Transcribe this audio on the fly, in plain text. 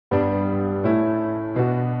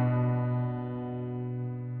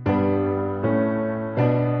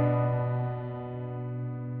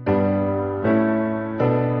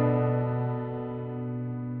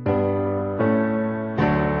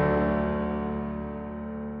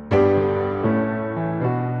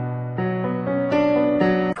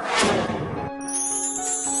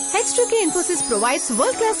H2K Infosys provides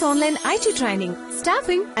world-class online IT training,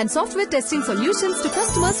 staffing and software testing solutions to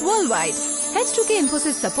customers worldwide. H2K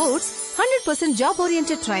Infosys supports 100%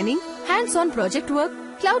 job-oriented training, hands-on project work,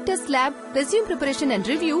 cloud test lab, resume preparation and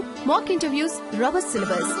review, mock interviews, robust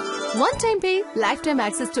syllabus. One-time pay, lifetime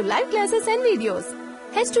access to live classes and videos.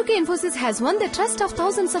 H2K Infosys has won the trust of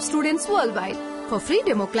thousands of students worldwide. For free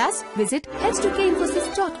demo class, visit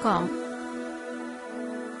h2kinfosys.com.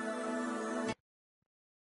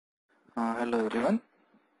 Hello everyone.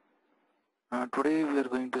 Today we are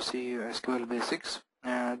going to see SQL basics.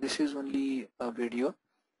 This is only a video.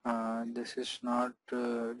 This is not.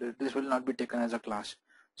 This will not be taken as a class.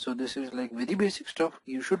 So this is like very basic stuff.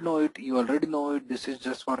 You should know it. You already know it. This is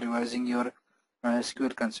just for revising your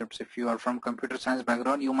SQL concepts. If you are from computer science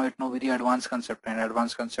background, you might know very advanced concept, and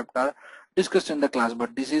advanced concept are discussed in the class.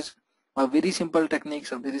 But this is a very simple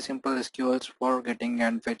techniques, or very simple SQLs for getting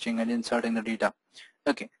and fetching and inserting the data.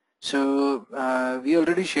 Okay. So we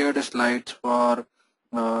already shared the slides for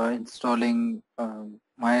installing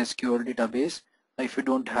MySQL database. If you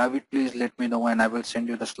don't have it, please let me know and I will send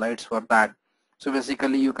you the slides for that. So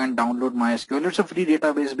basically you can download MySQL. It's a free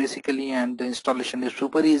database basically, and the installation is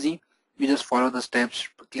super easy. You just follow the steps,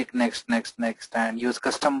 click next, and use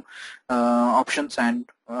custom options and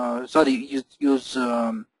use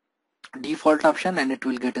default option, and it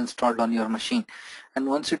will get installed on your machine. And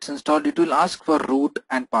once it's installed, it will ask for root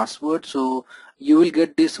and password. So you will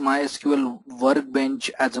get this MySQL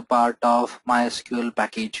workbench as a part of MySQL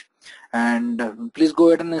package. And please go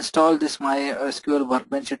ahead and install this MySQL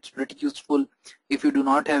workbench. It's pretty useful. If you do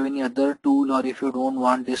not have any other tool, or if you don't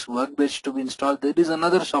want this workbench to be installed, there is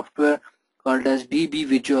another software called as DB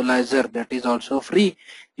Visualizer that is also free.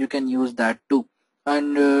 You can use that too.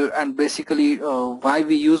 And basically why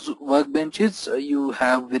we use workbenches, you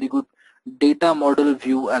have very good data model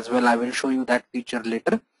view as well. I will show you that feature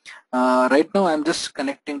later. Right now I'm just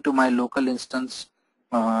connecting to my local instance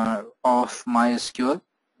of MySQL.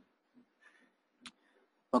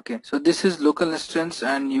 Okay, so this is local instance,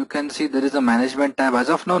 and you can see there is a management tab. As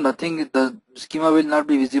of now, nothing, the schema will not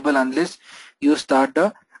be visible unless you start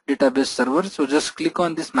the database server. So just click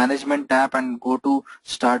on this management tab and go to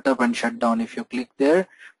startup and shut down. If you click there,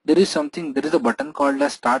 there is a button called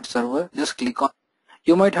as start server. Just click on.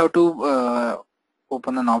 You might have to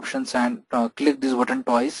open an options and click this button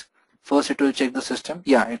twice. First it will check the system.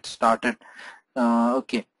 Yeah, it started.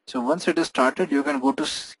 Okay, so once it is started, you can go to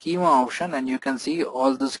schema option and you can see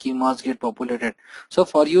all the schemas get populated. So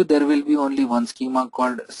for you there will be only one schema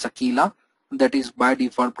called Sakila, that is by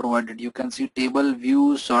default provided. You can see table,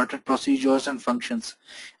 views, sorted procedures and functions,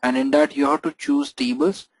 and in that you have to choose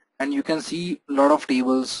tables, and you can see a lot of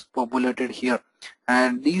tables populated here,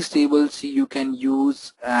 and these tables you can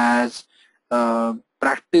use as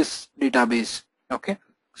practice database. Okay,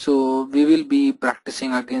 so we will be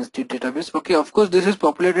practicing against the database. Okay, of course this is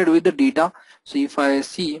populated with the data. So if I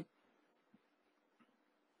see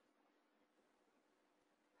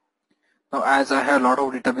now, as I have a lot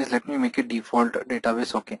of database, let me make it default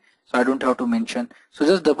database. Okay, so I don't have to mention. So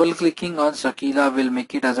just double clicking on Sakila will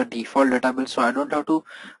make it as a default database. So I don't have to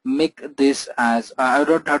make this as, I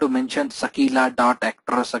don't have to mention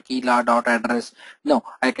Sakila.actor, Sakila.address. No,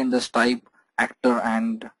 I can just type actor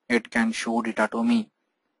and it can show data to me.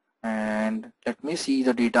 And let me see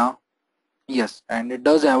the data. Yes, and it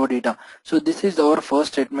does have a data. So this is our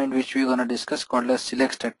first statement which we're going to discuss, called as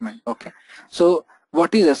select statement. Okay, so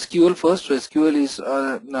what is SQL first? So SQL is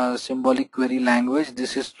a symbolic query language.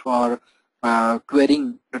 This is for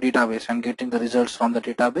querying the database and getting the results from the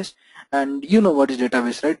database. And you know what is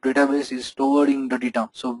database, right? Database is storing the data.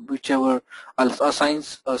 So whichever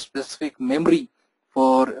assigns a specific memory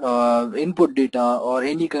for input data or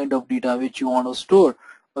any kind of data which you want to store.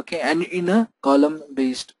 Okay, and in a column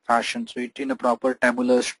based fashion, so it in a proper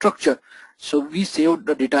tabular structure. So we save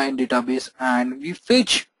the data in database and we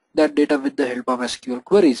fetch that data with the help of SQL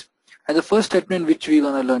queries. And the first statement which we're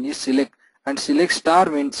going to learn is select, and select star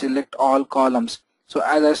means select all columns. So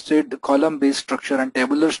as I said, the column based structure and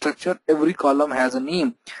tabular structure, every column has a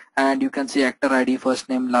name, and you can see actor ID, first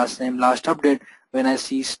name, last update. When I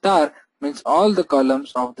see star, means all the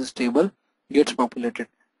columns of this table gets populated.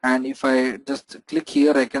 And if I just click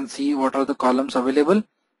here, I can see what are the columns available.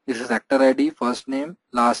 This is actor ID, first name,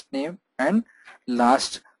 and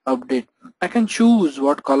last update. I can choose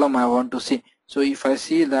what column I want to see. So if I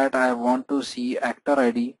see that I want to see actor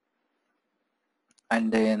ID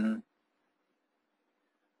and then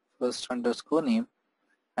first underscore name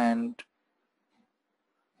and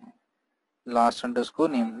last underscore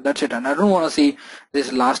name, that's it. And I don't want to see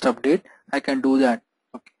this last update, I can do that.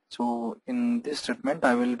 Okay, so in this statement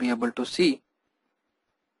I will be able to see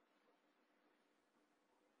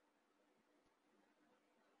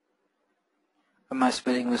my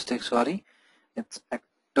spelling mistake, sorry. It's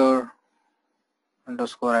actor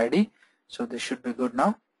underscore ID. So this should be good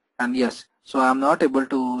now. And yes, so I'm not able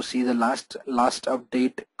to see the last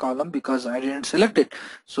update column because I didn't select it.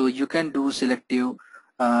 So you can do selective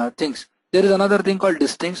things. There is another thing called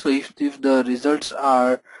distinct. So if the results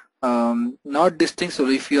are not distinct, so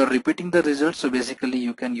if you are repeating the results, so basically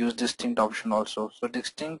you can use distinct option also. So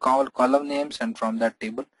distinct column names and from that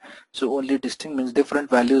table. So only distinct means different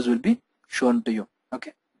values will be shown to you.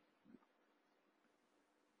 Okay.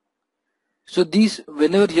 So these,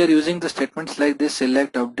 whenever you are using the statements like this,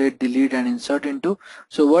 select, update, delete, and insert into.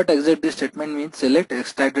 So what exactly this statement means? Select,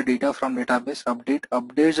 extract the data from database. Update,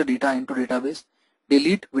 updates the data into database.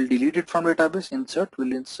 Delete, will delete it from database. Insert,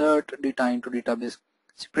 will insert data into database.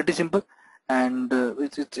 It's pretty simple, and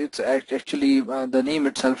it's actually the name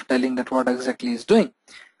itself telling that what exactly is doing.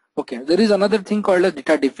 Okay, there is another thing called a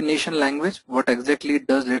data definition language. What exactly it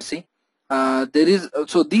does? Let's see. There is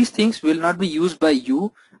so these things will not be used by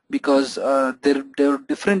you because they're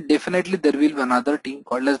different. Definitely there will be another team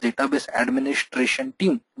called as database administration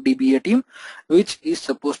team, DBA team, which is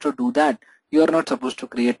supposed to do that. You are not supposed to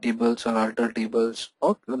create tables or alter tables,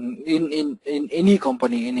 or in any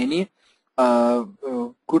company, in any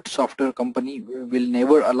good software company will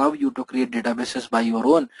never allow you to create databases by your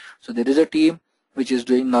own. So there is a team which is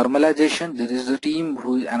doing normalization. There is a team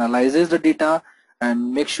who analyzes the data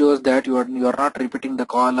and makes sure that you are not repeating the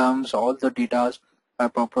columns. All the data are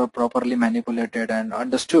properly manipulated and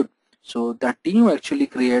understood. So that team actually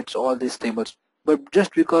creates all these tables. But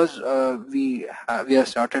just because we have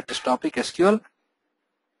started this topic SQL,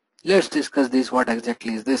 let's discuss this. What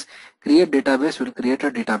exactly is this? Create database will create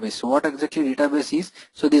a database. So what exactly database is?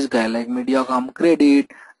 So this guy like Mediacom,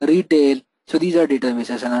 credit, retail. So these are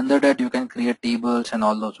databases, and under that you can create tables and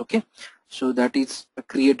all those. Okay, so that is a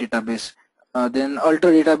create database. Then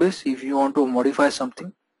alter database. If you want to modify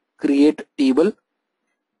something, create table.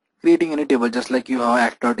 Creating any table, just like you have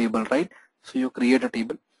actor table, right? So you create a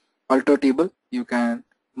table. Alter table. You can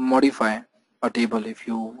modify a table if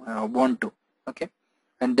you want to. Okay,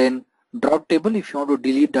 and then drop table if you want to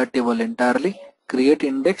delete that table entirely. Create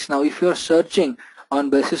index. Now if you are searching on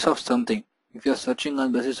basis of something, if you are searching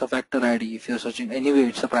on basis of actor ID, if you are searching anyway,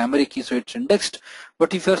 it's a primary key, so it's indexed.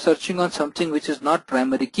 But if you are searching on something which is not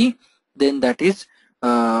primary key, then that is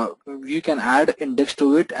you can add index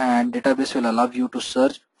to it, and database will allow you to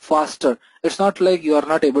search faster. It's not like you are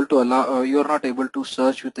not able to allow you are not able to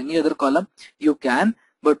search with any other column. You can,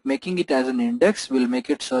 but making it as an index will make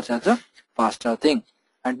it search as a faster thing.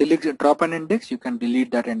 And delete, drop an index, you can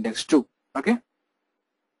delete that index too. Okay,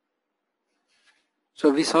 so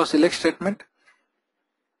we saw select statement,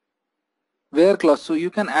 where clause, so you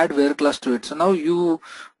can add where clause to it. So now you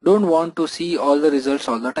don't want to see all the results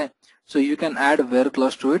all the time, so you can add where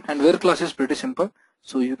clause to it, and where clause is pretty simple.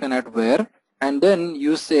 So you can add where, and then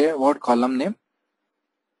you say what column name,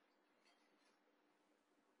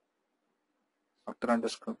 after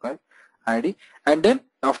underscore ID, and then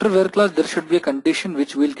after where clause there should be a condition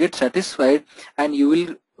which will get satisfied, and you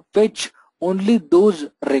will fetch only those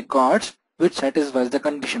records which satisfies the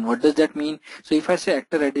condition. What does that mean? So if I say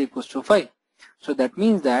actor ID equals to 5, so that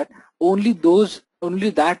means that only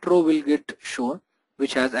that row will get shown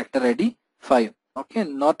which has actor ID 5. Okay,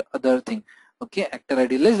 not other thing. Okay, actor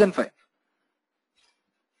ID less than 5.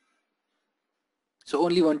 So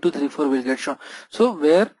only 1, 2, 3, 4 will get shown.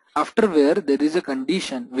 So after where there is a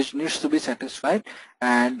condition which needs to be satisfied,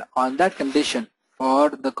 and on that condition, for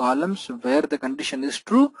the columns where the condition is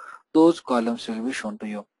true, those columns will be shown to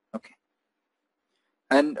you. Okay.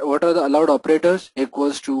 And what are the allowed operators?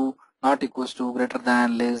 Equals to, not equals to, greater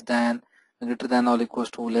than, less than, greater than or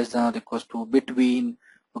equals to, less than or equals to, between.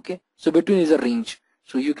 Okay. So between is a range.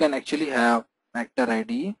 So you can actually have actor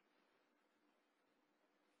ID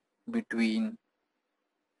between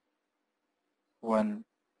 1,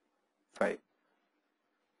 5.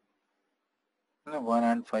 1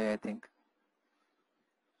 and 5, I think.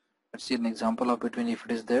 Let's see an example of between if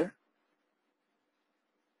it is there.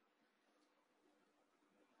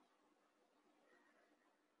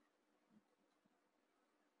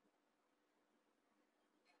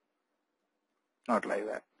 Not like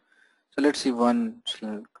that. So let's see 1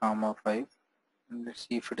 comma 5. And let's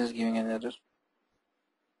see if it is giving an error.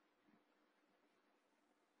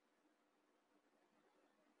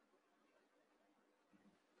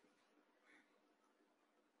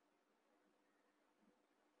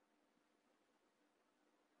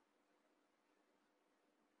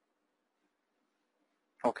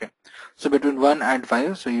 Okay, so between 1 and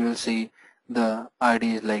 5, so you will see the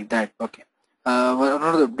ID is like that. Okay, well,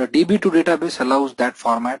 no, the DB2 database allows that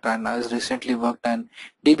format, and has recently worked on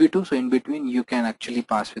DB2. So in between you can actually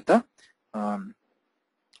pass with the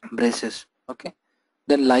braces. Okay.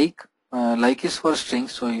 Then like is for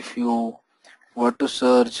strings. So if you want to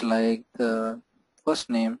search like the first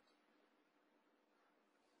name,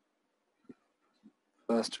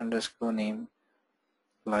 first underscore name,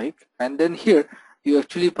 like, and then here you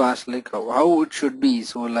actually pass like how it should be.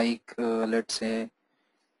 So like let's say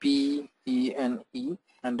PENE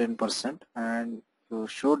and then percent, and you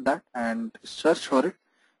showed that and search for it,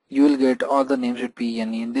 you will get all the names with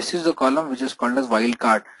PENE, and this is the column which is called as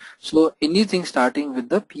wildcard. So anything starting with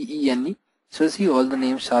the PENE, so see all the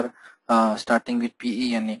names are starting with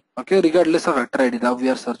PENE. Okay, regardless of vector ID. Now we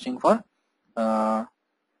are searching for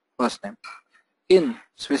first name. In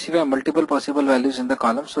specify multiple possible values in the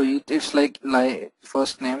column, so it's like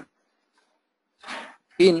first name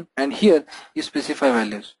in, and here you specify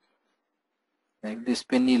values like this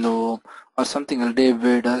Penelope or something else,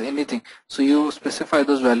 David or anything. So you specify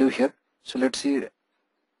those value here. So let's see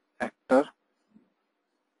actor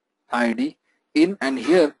ID in, and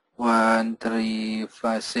here 1 3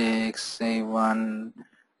 5 6 7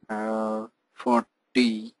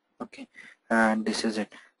 40. Okay, and this is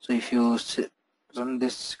it. So if you run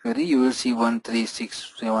this query, you will see 1 3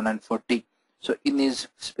 6 7 and 40. So in is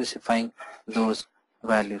specifying those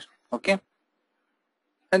values. Okay,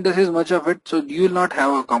 and this is much of it. So you will not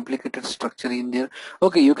have a complicated structure in there.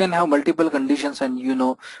 Okay, you can have multiple conditions, and you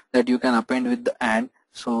know that you can append with the and.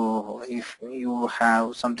 So if you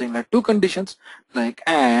have something like two conditions like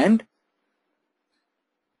and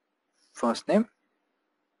first name,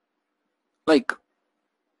 like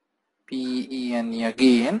PENE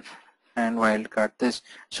again, and wildcard this.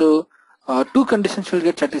 So two conditions will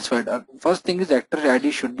get satisfied. First thing is actor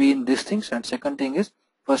ID should be in these things, and second thing is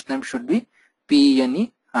first name should be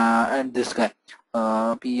PENE and this guy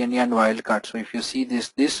PENE and wildcard. So if you see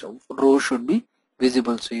this row should be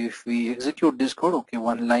visible. So if we execute this code, okay,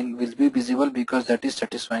 one line will be visible because that is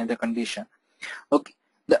satisfying the condition. Okay,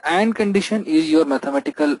 the AND condition is your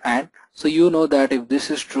mathematical AND. So you know that if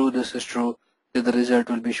this is true, then the result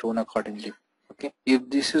will be shown accordingly. Okay, if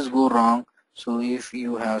this is go wrong, so if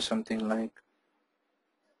you have something like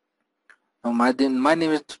my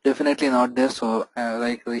name is definitely not there, so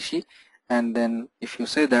like Rishi, and then if you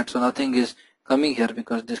say that, so nothing is coming here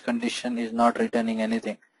because this condition is not returning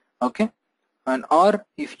anything. Okay, and or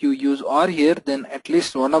if you use or here, then at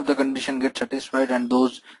least one of the condition gets satisfied and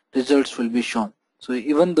those results will be shown. So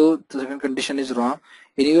even though the second condition is wrong,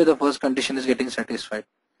 anyway the first condition is getting satisfied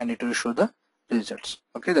and it will show the results.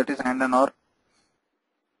 Okay, that is and an or.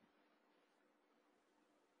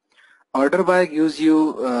 Order by gives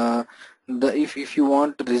you the if you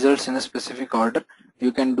want results in a specific order,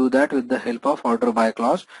 you can do that with the help of order by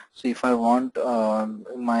clause. So if I want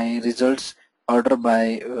my results order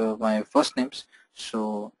by my first names,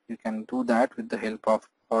 so you can do that with the help of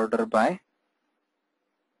order by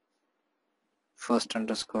first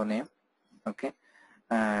underscore name. Okay,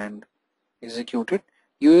 and execute it.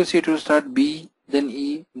 You will see it will start B, then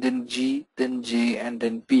E, then G, then J, and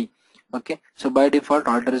then P. Okay, so by default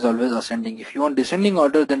order is always ascending. If you want descending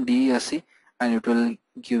order, then DESC, and it will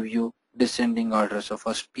give you descending order. So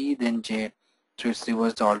first P, then J. So it's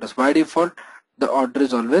reverse the orders. By default the order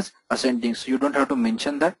is always ascending, so you don't have to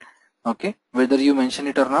mention that. Okay, whether you mention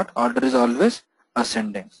it or not, order is always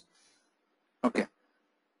ascending. Okay,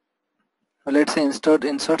 let's say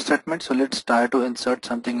insert statement. So let's try to insert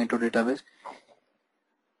something into database.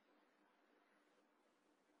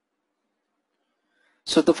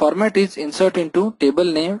 So the format is insert into table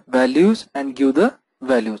name, values, and give the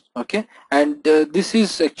values. Okay, and this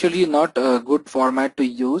is actually not a good format to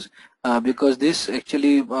use because this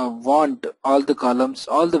actually want all the columns,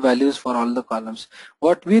 all the values for all the columns.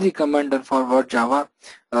 What we recommend and for what Java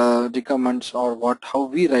recommends, or what how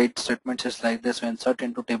we write statements is like this: we insert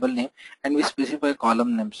into table name and we specify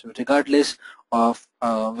column names regardless of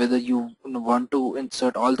whether you want to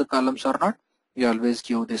insert all the columns or not. You always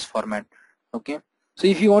give this format. Okay. So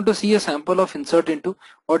if you want to see a sample of insert into,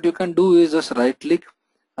 what you can do is just right click,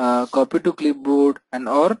 copy to clipboard, and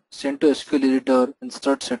or send to SQL editor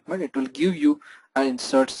insert statement. It will give you an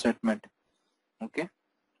insert statement. Okay,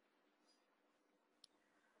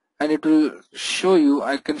 and it will show you,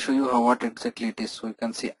 I can show you how what exactly it is. So you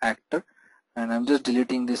can see actor, and I'm just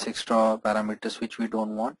deleting this extra parameters which we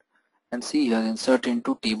don't want, and see here insert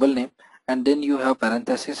into table name, and then you have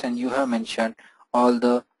parenthesis and you have mentioned all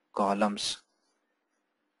the columns.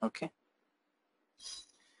 Okay,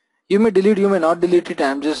 you may delete, you may not delete it.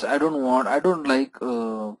 I don't like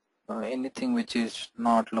anything which is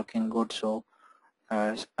not looking good, so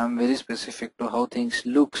as I'm very specific to how things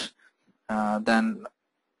looks, then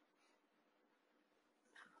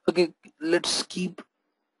okay, let's keep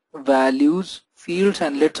values fields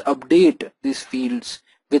and let's update these fields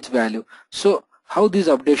with value. So how this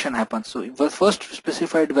updation happens? So the first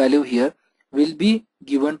specified value here will be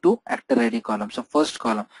given to actor ID column. So first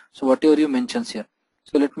column. So whatever you mentions here.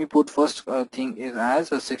 So let me put first thing is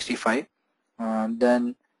as a 65.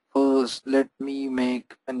 Then first let me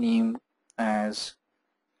make a name as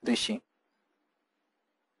Rishi.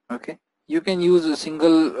 Okay. You can use a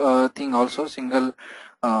single thing also, single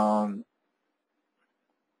um,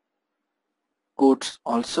 quotes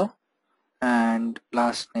also, and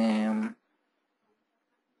last name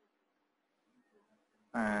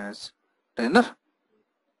as trainer.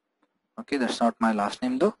 Okay, that's not my last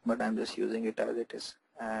name though, but I'm just using it as it is.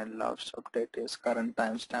 And last update is current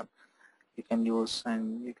timestamp. You can use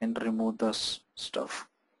and you can remove this stuff.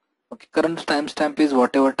 Okay, current timestamp is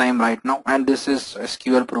whatever time right now, and this is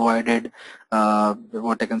SQL provided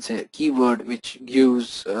what I can say keyword which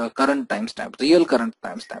gives current timestamp, real current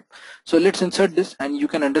timestamp. So let's insert this, and you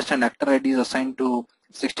can understand actor ID is assigned to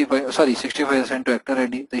 65. Sorry, 65 assigned to actor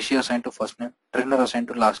ID, ratio assigned to first name, trainer assigned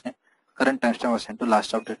to last name, current timestamp assigned to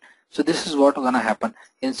last update. So this is what gonna happen.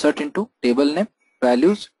 Insert into table name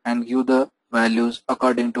values and give the values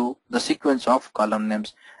according to the sequence of column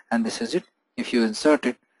names, and this is it. If you insert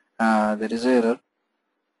it, there is an error.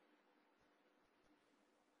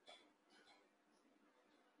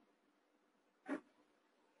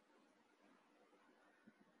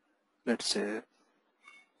 Let's say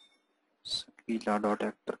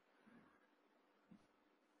Sakila.actor.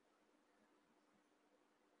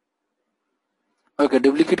 Okay,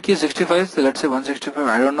 duplicate key 65. So let's say 165.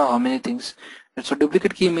 I don't know how many things. So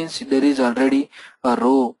duplicate key means there is already a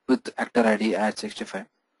row with actor ID at 65.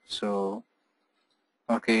 So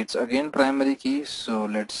okay, it's again primary key. So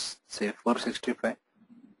let's say 465.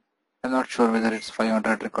 I'm not sure whether it's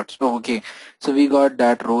 500 records. Oh, okay. So we got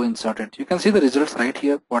that row inserted. You can see the results right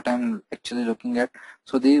here, what I'm actually looking at.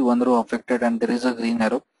 So the one row affected and there is a green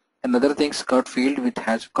arrow. Another thing, skirt field which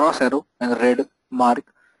has cross arrow and red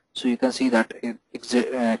mark. So you can see that it's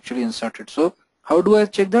actually inserted. So how do I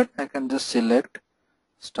check that? I can just select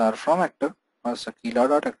star from actor or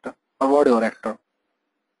Sakila.actor or whatever actor.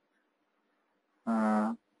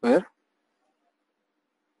 Where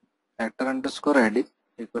actor underscore ID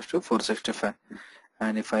equals to 465.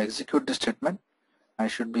 And if I execute this statement, I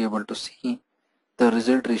should be able to see the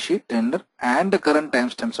result receipt tender and the current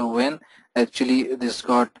timestamp. So when actually this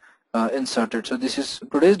got inserted. So this is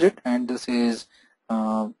today's date and this is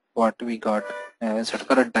what we got insert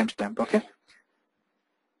current timestamp. Okay.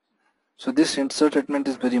 So this insert statement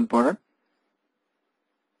is very important.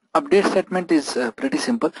 Update statement is pretty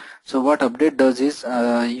simple. So what update does is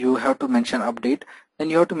you have to mention update, then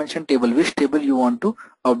you have to mention table, which table you want to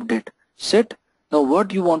update. Set now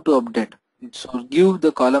what you want to update. So give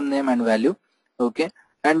the column name and value. Okay,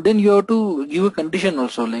 and then you have to give a condition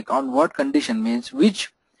also, like on what condition means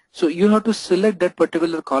which. So you have to select that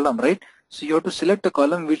particular column, right? So you have to select the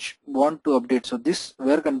column which want to update. So this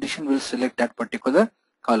where condition will select that particular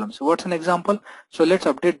column. So what's an example? So let's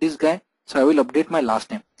update this guy. So I will update my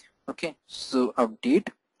last name. Okay, so update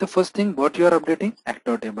the first thing what you are updating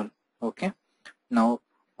actor table. Okay, now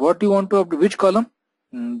what you want to update, which column?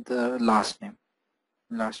 The last name,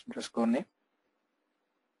 last underscore name.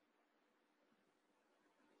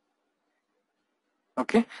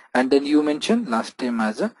 Okay, and then you mention last name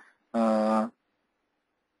as a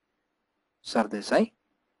Sardesai.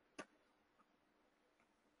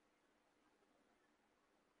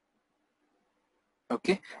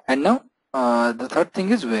 Okay, and now the third thing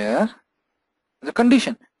is where the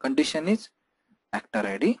condition is actor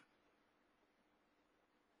ID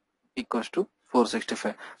equals to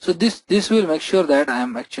 465. So this will make sure that I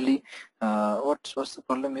am actually what's the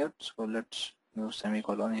problem here. So let's use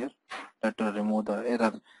semicolon here. Let remove the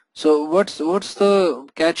error. So what's the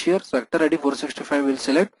catch here? So actor ID 465 will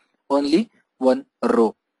select only one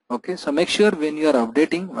row. Okay, so make sure when you are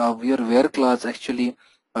updating your where clause actually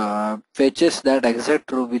fetches that exact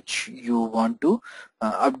row which you want to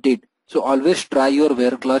update. So always try your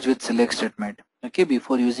where clause with select statement, okay,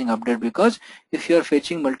 before using update, because if you are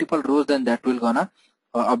fetching multiple rows, then that will gonna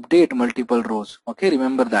update multiple rows. Okay,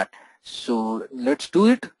 remember that. So let's do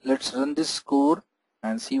it. Let's run this code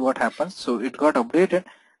and see what happens. So it got updated,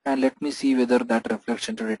 and let me see whether that reflects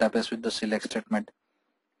into database with the select statement.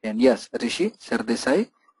 And yes, Rishi Sardesai,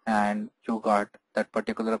 and you got that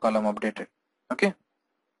particular column updated. Okay.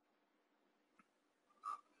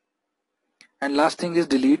 And last thing is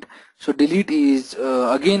delete. So delete is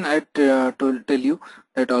again I to tell you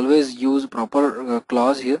that always use proper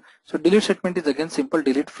clause here. So delete statement is again simple,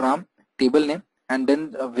 delete from table name and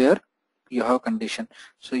then where you have condition.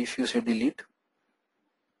 So if you say delete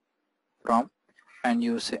from and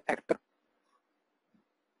you say actor,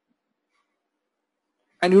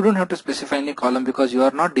 and you don't have to specify any column because you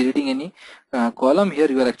are not deleting any column here,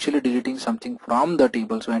 you are actually deleting something from the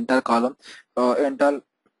table. So entire column, entire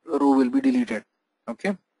row will be deleted.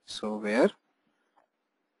 Okay, so where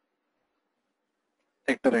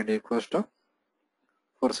actor ID equals to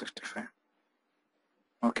 465.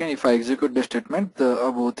 Okay, if I execute the statement, the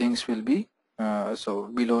above things will be so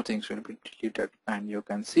below things will be deleted, and you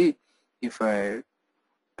can see if I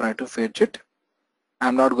try to fetch it,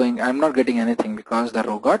 I'm not getting anything because the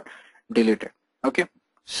row got deleted. Okay,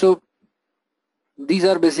 so these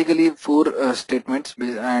are basically 4 statements.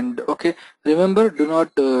 And okay, remember, do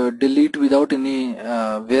not delete without any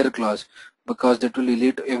where clause, because that will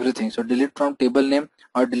delete everything. So delete from table name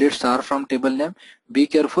or delete star from table name. Be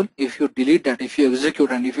careful, if you delete that, if you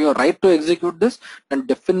execute and if you are right to execute this, then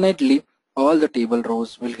definitely all the table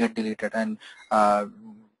rows will get deleted, and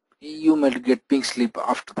you might get pink slip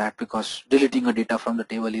after that, because deleting a data from the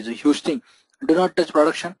table is a huge thing. Do not touch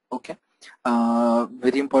production. Okay,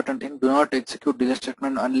 very important thing, do not execute delete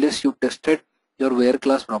statement unless you tested your where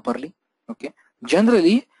class properly. Okay,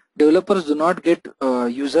 generally developers do not get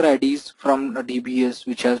user IDs from a DBS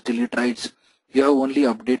which has delete rights. You have only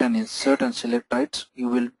update and insert and select rights. You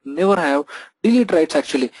will never have delete rights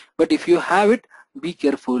actually, but if you have it, be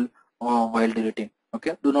careful while deleting.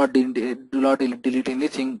 Okay, do not delete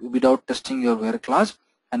anything without testing your where class,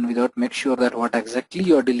 and without make sure that what exactly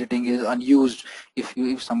you are deleting is unused.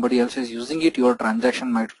 If somebody else is using it, your transaction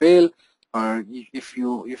might fail. Or if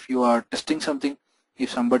you are testing something, if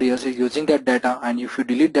somebody else is using that data and if you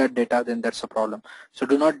delete that data, then that's a problem. So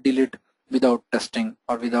do not delete without testing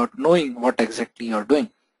or without knowing what exactly you are doing.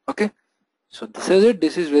 Okay, so this is it.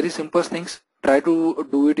 This is very simple things. Try to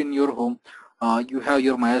do it in your home. You have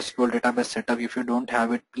your MySQL database setup. If you don't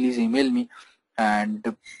have it, please email me,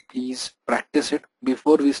 and please practice it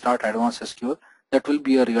before we start advanced SQL. That will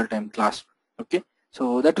be a real-time class. Okay,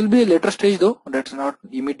 so that will be a later stage though. That's not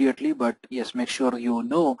immediately, but yes, make sure you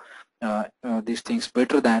know these things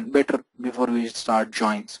better before we start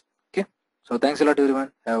joins. Okay, so thanks a lot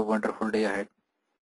everyone. Have a wonderful day ahead.